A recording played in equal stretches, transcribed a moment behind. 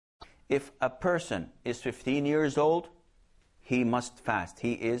if a person is 15 years old, he must fast.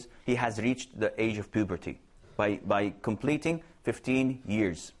 He has reached the age of puberty by completing 15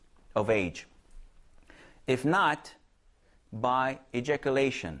 years of age. If not, by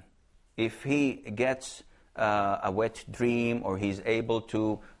ejaculation. If he gets a wet dream, or he's able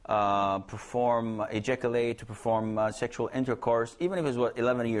to ejaculate, to perform sexual intercourse, even if he's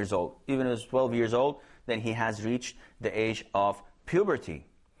 11 years old, even if he's 12 years old, then he has reached the age of puberty.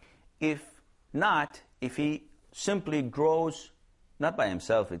 If not, if he simply grows, not by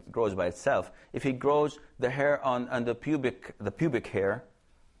himself, it grows by itself. If he grows the hair on the pubic hair,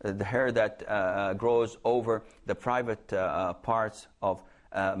 the hair that grows over the private parts of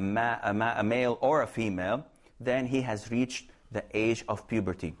a male or a female, then he has reached the age of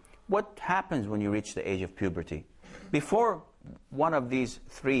puberty. What happens when you reach the age of puberty? Before one of these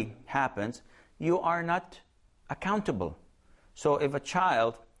three happens, you are not accountable. So if a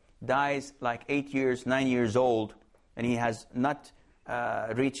child dies like 8 years, 9 years old, and he has not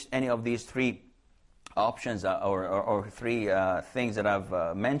reached any of these three options or three things that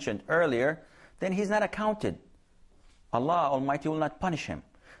I've mentioned earlier, then he's not accounted. Allah Almighty will not punish him.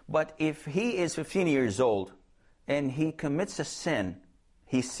 But if he is 15 years old and he commits a sin,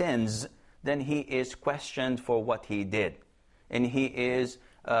 he sins, then he is questioned for what he did. And he is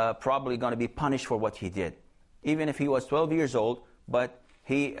probably going to be punished for what he did. Even if he was 12 years old, but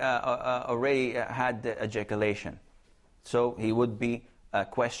he already had the ejaculation. So he would be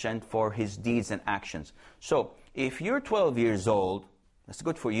questioned for his deeds and actions. So if you're 12 years old, that's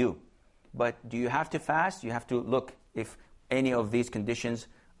good for you. But do you have to fast? You have to look if any of these conditions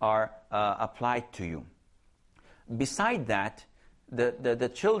are applied to you. Beside that,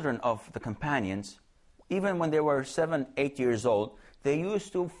 the children of the companions, even when they were 7, 8 years old, they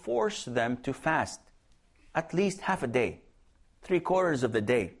used to force them to fast at least half a day, 3/4 of the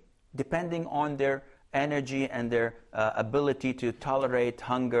day, depending on their energy and their ability to tolerate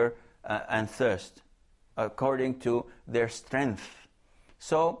hunger and thirst, according to their strength.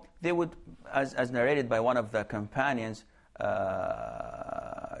 So they would, as narrated by one of the companions,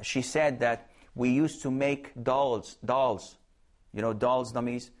 she said that we used to make dolls, you know, dolls,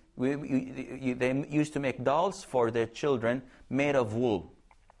 dummies. They used to make dolls for their children made of wool,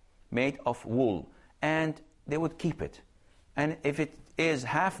 and they would keep it. And if it is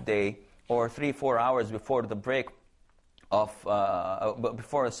half day or 3-4 hours before the break of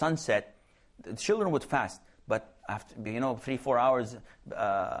before sunset, the children would fast. But after 3-4 hours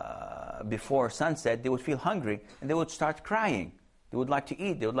before sunset, they would feel hungry and they would start crying. They would like to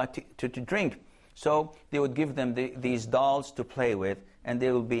eat. They would like to drink. So they would give them these dolls to play with, and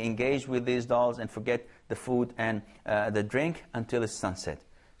they will be engaged with these dolls and forget the food and the drink until it's sunset.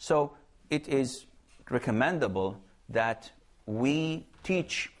 So it is recommendable that we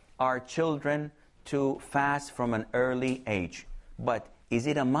teach our children to fast from an early age. But is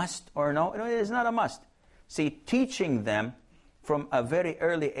it a must or no? No, it is not a must. See, teaching them from a very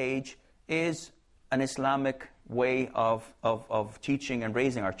early age is an Islamic way of teaching and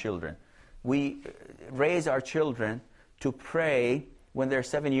raising our children. We raise our children to pray when they're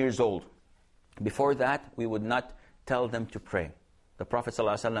 7 years old. Before that, we would not tell them to pray. The Prophet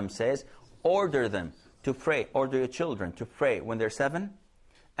ﷺ says, order them to pray, order your children to pray when they're 7,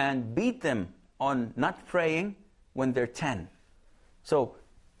 and beat them on not praying when they're 10. So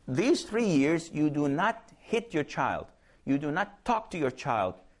these 3 years, you do not hit your child. You do not talk to your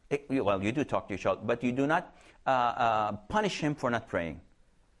child. Well, you do talk to your child, but you do not punish him for not praying.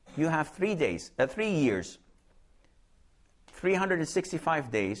 You have 3 years, 365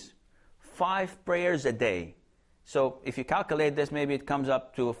 days, 5 prayers a day. So if you calculate this, maybe it comes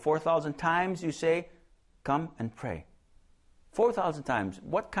up to 4,000 times you say, come and pray. 4,000 times.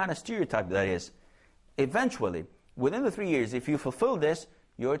 What kind of stereotype that is? Eventually, within the 3 years, if you fulfill this,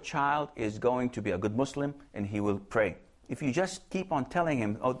 your child is going to be a good Muslim and he will pray. If you just keep on telling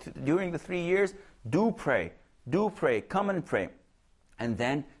him, during the 3 years, do pray, come and pray. And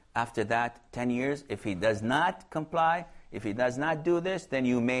then after that, 10 years, if he does not comply, if he does not do this, then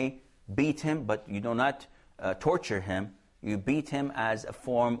you may beat him, but you do not torture him. You beat him as a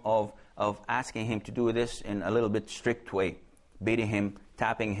form of asking him to do this in a little bit strict way. Beating him,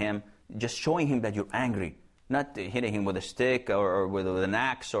 tapping him, just showing him that you're angry. Not hitting him with a stick or with an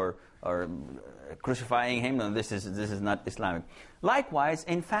axe or crucifying him. No, this is not Islamic. Likewise,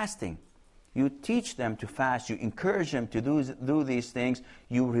 in fasting, you teach them to fast. You encourage them to do these things.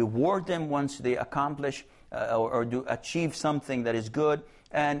 You reward them once they accomplish or achieve something that is good,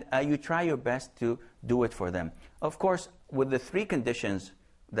 and you try your best to do it for them. Of course, with the 3 conditions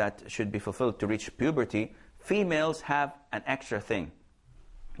that should be fulfilled to reach puberty, females have an extra thing.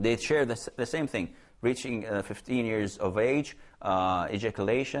 They share the same thing, reaching 15 years of age,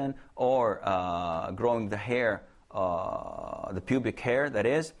 ejaculation, or growing the hair, the pubic hair, that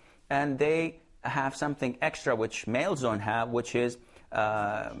is. And they have something extra which males don't have, which is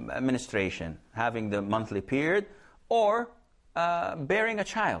menstruation, having the monthly period, or bearing a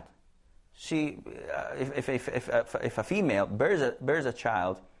child. If a female bears a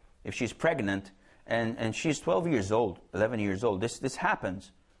child, if she's pregnant, and she's 12 years old, 11 years old, this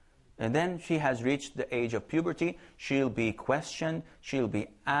happens. And then she has reached the age of puberty, she'll be questioned, she'll be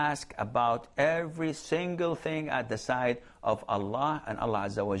asked about every single thing at the side of Allah, and Allah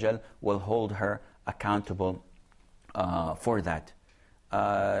Azza wa Jal will hold her accountable for that.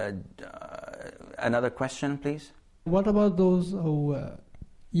 Another question, please? What about those who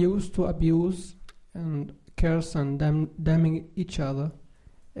used to abuse and curse and damning each other?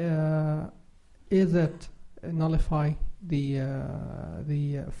 Is it nullify the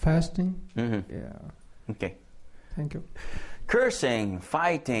fasting? Mm-hmm. Yeah. Okay. Thank you. Cursing,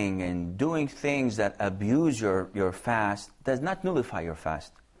 fighting, and doing things that abuse your fast does not nullify your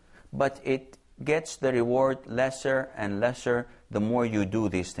fast. But it gets the reward lesser and lesser the more you do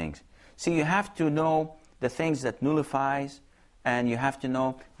these things. See, you have to know the things that nullifies, and you have to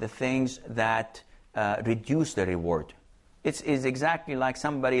know the things that reduce the reward. It's exactly like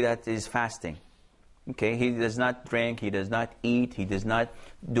somebody that is fasting. Okay, he does not drink, he does not eat, he does not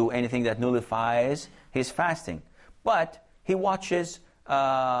do anything that nullifies his fasting. But he watches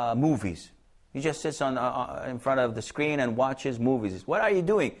movies. He just sits in front of the screen and watches movies. What are you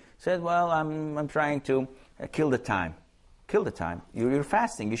doing? He says, well, I'm trying to kill the time. Kill the time. You're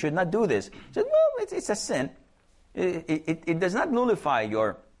fasting. You should not do this. He says, well, it's a sin. It does not nullify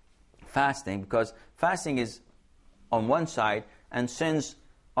your fasting, because fasting is on one side and sins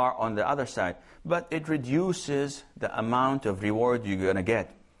are on the other side. But it reduces the amount of reward you're going to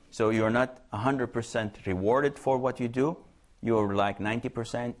get. So you're not 100% rewarded for what you do. You're like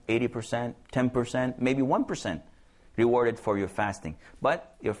 90%, 80%, 10%, maybe 1% rewarded for your fasting.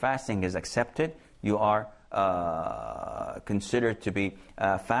 But your fasting is accepted. You are considered to be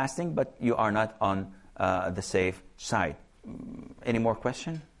fasting, but you are not on the safe side. Any more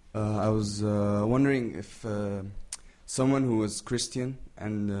question? I was wondering if someone who was Christian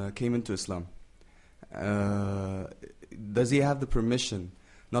and came into Islam, does he have the permission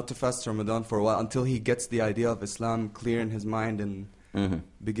not to fast Ramadan for a while until he gets the idea of Islam clear in his mind and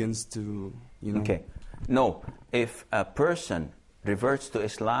begins to, Okay. No. If a person reverts to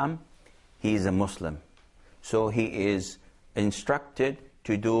Islam, he is a Muslim. So he is instructed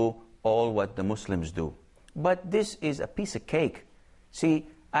to do all what the Muslims do. But this is a piece of cake. See,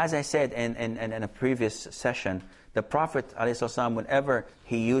 as I said in a previous session, the Prophet ﷺ, whenever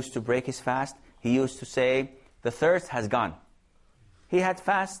he used to break his fast, he used to say, the thirst has gone. He had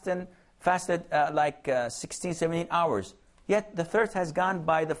fasted like 16, 17 hours. Yet the thirst has gone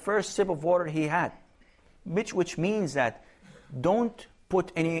by the first sip of water he had. Which means that don't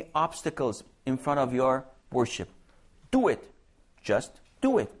put any obstacles in front of your worship. Do it. Just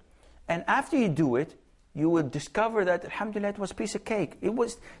do it. And after you do it, you will discover that, alhamdulillah, it was a piece of cake.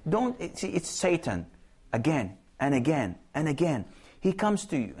 It's Satan. Again and again and again. He comes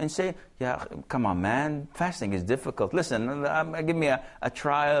to you and say, yeah, come on, man, fasting is difficult. Listen, give me a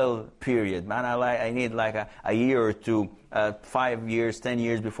trial period, man. I need like a year or two, 5 years, 10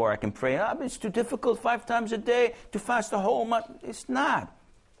 years before I can pray. It's too difficult 5 times a day to fast a whole month. It's not.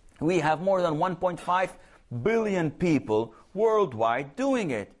 We have more than 1.5 billion people worldwide doing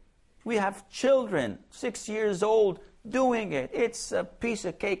it. We have children, 6 years old, doing it. It's a piece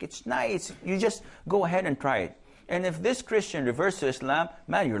of cake. It's nice. You just go ahead and try it. And if this Christian reverts to Islam,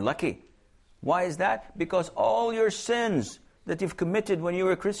 man, you're lucky. Why is that? Because all your sins that you've committed when you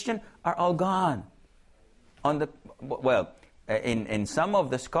were a Christian are all gone. In some of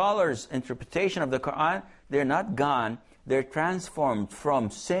the scholars' interpretation of the Quran, they're not gone. They're transformed from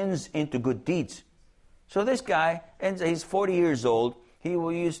sins into good deeds. So this guy, he's 40 years old. He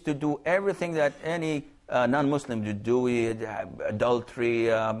used to do everything that any non-Muslim would do. He had adultery,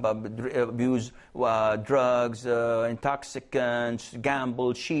 abuse, drugs, intoxicants,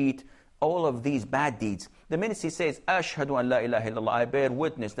 gamble, cheat, all of these bad deeds. The minute he says, Ashhadu an la ilaha illallah, I bear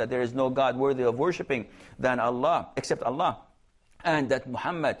witness that there is no God worthy of worshipping than Allah, except Allah, and that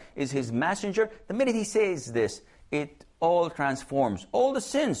Muhammad is his messenger, the minute he says this, it all transforms. All the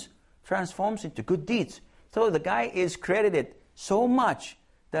sins transforms into good deeds. So the guy is credited so much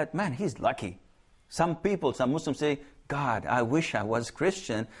that, man, he's lucky. Some Muslims say, God, I wish I was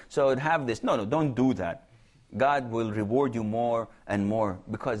Christian so I'd have this. No, don't do that. God will reward you more and more,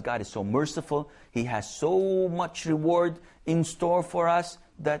 because God is so merciful. He has so much reward in store for us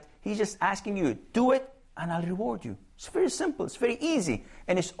that He's just asking you, do it and I'll reward you. It's very simple, it's very easy,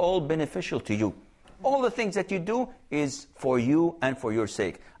 and it's all beneficial to you. All the things that you do is for you and for your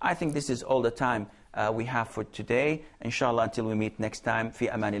sake. I think this is all the time we have for today. Inshallah, until we meet next time. Fi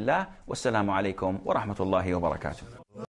amanillah. Wassalamu alaikum wa rahmatullahi wa barakatuh.